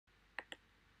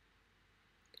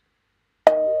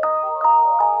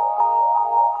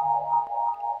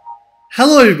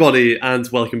Hello everybody and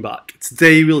welcome back.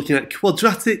 Today we're looking at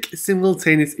quadratic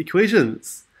simultaneous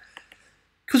equations.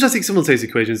 Quadratic simultaneous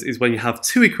equations is when you have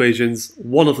two equations,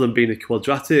 one of them being a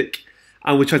quadratic,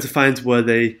 and we're trying to find where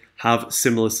they have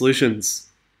similar solutions.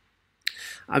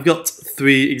 I've got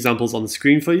three examples on the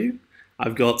screen for you.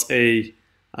 I've got a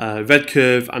red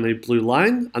curve and a blue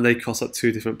line, and they cross at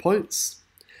two different points.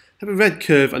 I have a red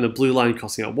curve and a blue line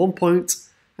crossing at one point.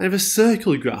 I have a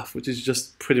circle graph, which is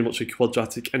just pretty much a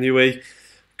quadratic anyway,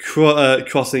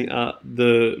 crossing at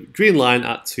the green line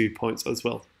at 2 points as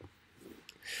well.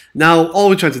 Now, all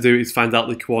we're trying to do is find out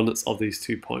the coordinates of these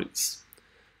 2 points,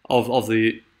 of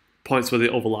the points where they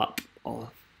overlap.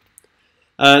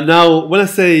 Now, when I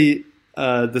say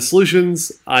the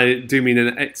solutions, I do mean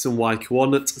an x and y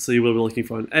coordinate, so you will be looking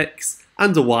for an x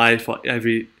and a y for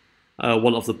every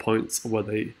one of the points where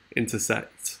they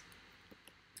intersect.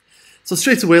 So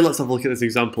straight away, let's have a look at this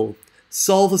example.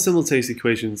 Solve the simultaneous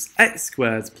equations x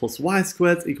squared plus y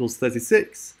squared equals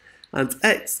 36 and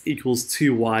x equals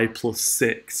 2y plus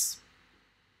 6.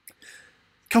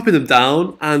 Copy them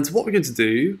down, and what we're going to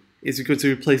do is we're going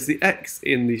to replace the x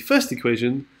in the first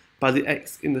equation by the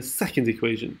x in the second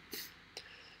equation.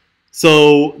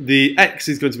 So the x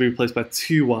is going to be replaced by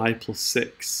 2y plus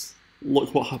 6.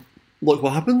 Look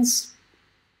what happens.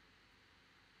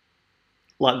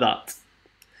 Like that.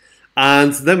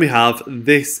 And then we have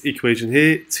this equation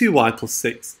here, 2y plus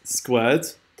 6 squared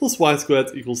plus y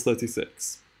squared equals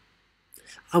 36.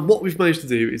 And what we've managed to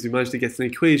do is we've managed to get an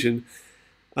equation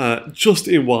just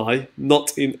in y,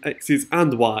 not in x's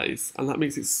and y's, and that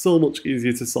makes it so much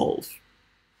easier to solve.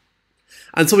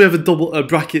 And so we have a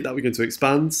bracket that we're going to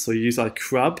expand, so you use our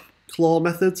crab claw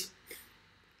method,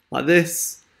 like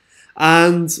this,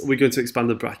 and we're going to expand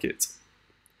the bracket.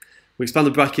 We expand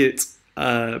the bracket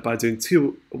by doing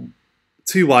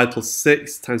 2y plus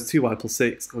 6 times 2y plus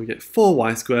 6, and we get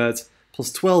 4y squared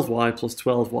plus 12y plus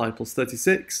 12y plus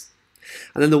 36.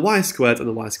 And then the y squared and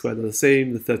the y squared are the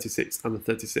same, the 36 and the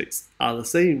 36 are the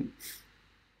same.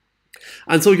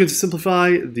 And so we're going to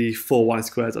simplify. The 4y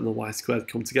squared and the y squared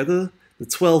come together, the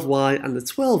 12y and the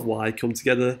 12y come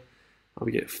together, and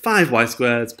we get 5y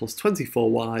squared plus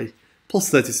 24y plus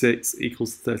 36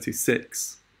 equals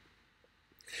 36.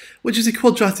 Which is a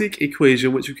quadratic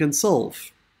equation which we can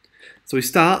solve. So we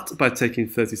start by taking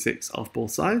 36 off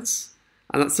both sides,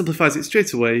 and that simplifies it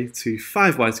straight away to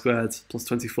 5y squared plus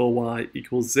 24y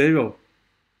equals 0.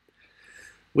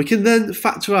 We can then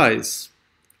factorise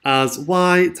as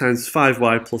y times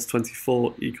 5y plus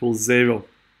 24 equals 0.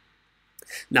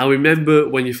 Now remember,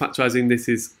 when you're factorising, this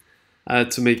is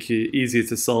to make it easier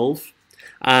to solve.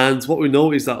 And what we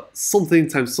know is that something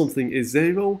times something is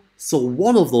 0, so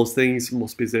one of those things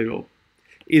must be 0.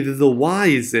 Either the y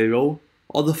is 0,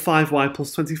 or the 5y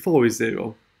plus 24 is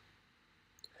 0.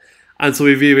 And so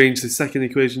we rearrange the second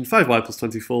equation, 5y plus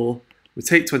 24, we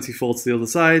take 24 to the other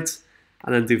side,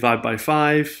 and then divide by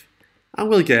 5, and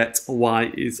we'll get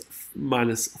y is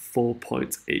minus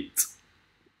 4.8.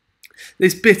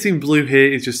 This bit in blue here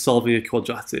is just solving a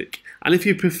quadratic, and if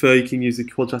you prefer, you can use a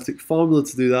quadratic formula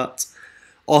to do that,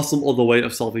 or some other way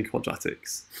of solving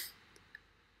quadratics.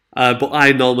 But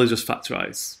I normally just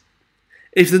factorise.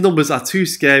 If the numbers are too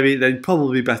scary, then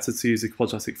probably better to use a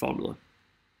quadratic formula.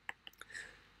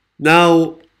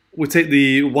 Now we take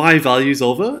the y values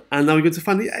over, and now we're going to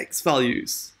find the x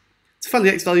values. To find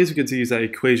the x values, we're going to use our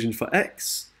equation for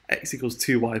x equals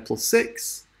 2y plus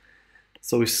 6.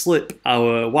 So we slip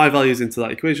our y values into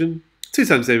that equation. 2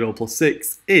 times 0 plus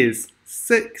 6 is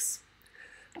 6.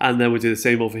 And then we do the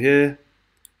same over here.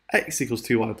 X equals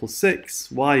 2y plus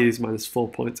 6, y is minus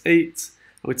 4.8, and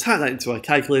we type that into our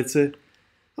calculator,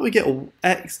 and we get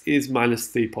x is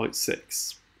minus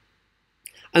 3.6.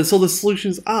 And so the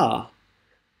solutions are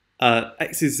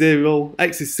x is 0,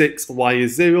 x is 6, y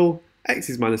is 0, x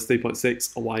is minus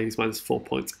 3.6, y is minus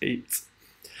 4.8.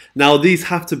 Now these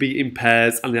have to be in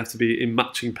pairs, and they have to be in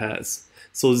matching pairs.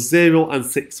 So 0 and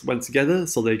 6 went together,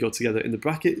 so they go together in the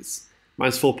brackets.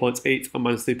 Minus 4.8 and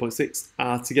minus 3.6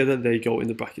 are together, they go in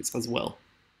the brackets as well.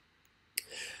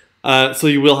 So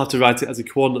you will have to write it as a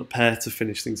coordinate pair to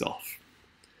finish things off.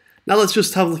 Now let's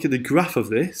just have a look at the graph of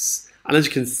this, and as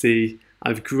you can see,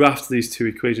 I've graphed these two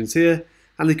equations here,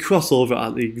 and they cross over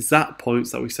at the exact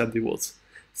points that we said they would.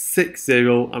 6,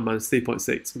 0 and minus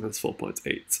 3.6 minus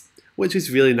 4.8, which is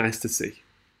really nice to see.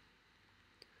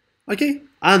 Okay,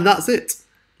 and that's it.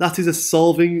 That is a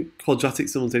solving quadratic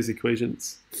simultaneous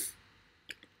equations.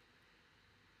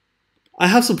 I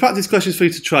have some practice questions for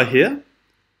you to try here.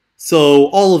 So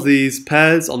all of these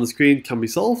pairs on the screen can be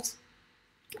solved.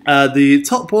 The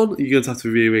top one, you're going to have to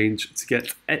rearrange to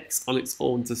get x on its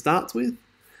own to start with.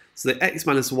 So the x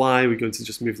minus y, we're going to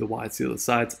just move the y to the other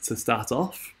side to start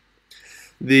off.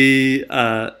 And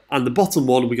the bottom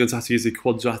one, we're going to have to use a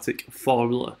quadratic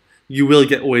formula. You will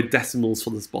get away decimals for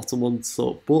this bottom one,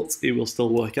 but it will still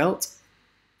work out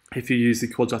if you use the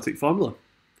quadratic formula.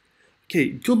 Okay,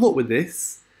 good luck with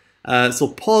this. So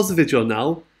pause the video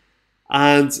now,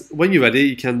 and when you're ready,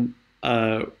 you can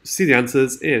see the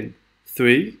answers in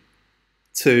 3,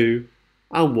 2,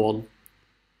 and 1.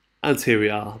 And here we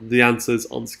are, the answers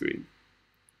on screen.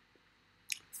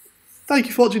 Thank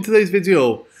you for watching today's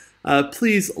video.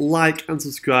 Please like and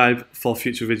subscribe for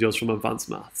future videos from Advanced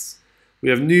Maths. We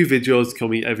have new videos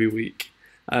coming every week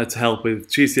to help with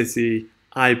GCSE,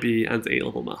 IB and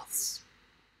A-level maths.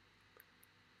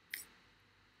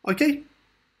 Okay,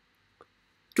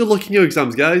 good luck in your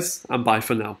exams guys, and bye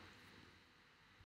for now.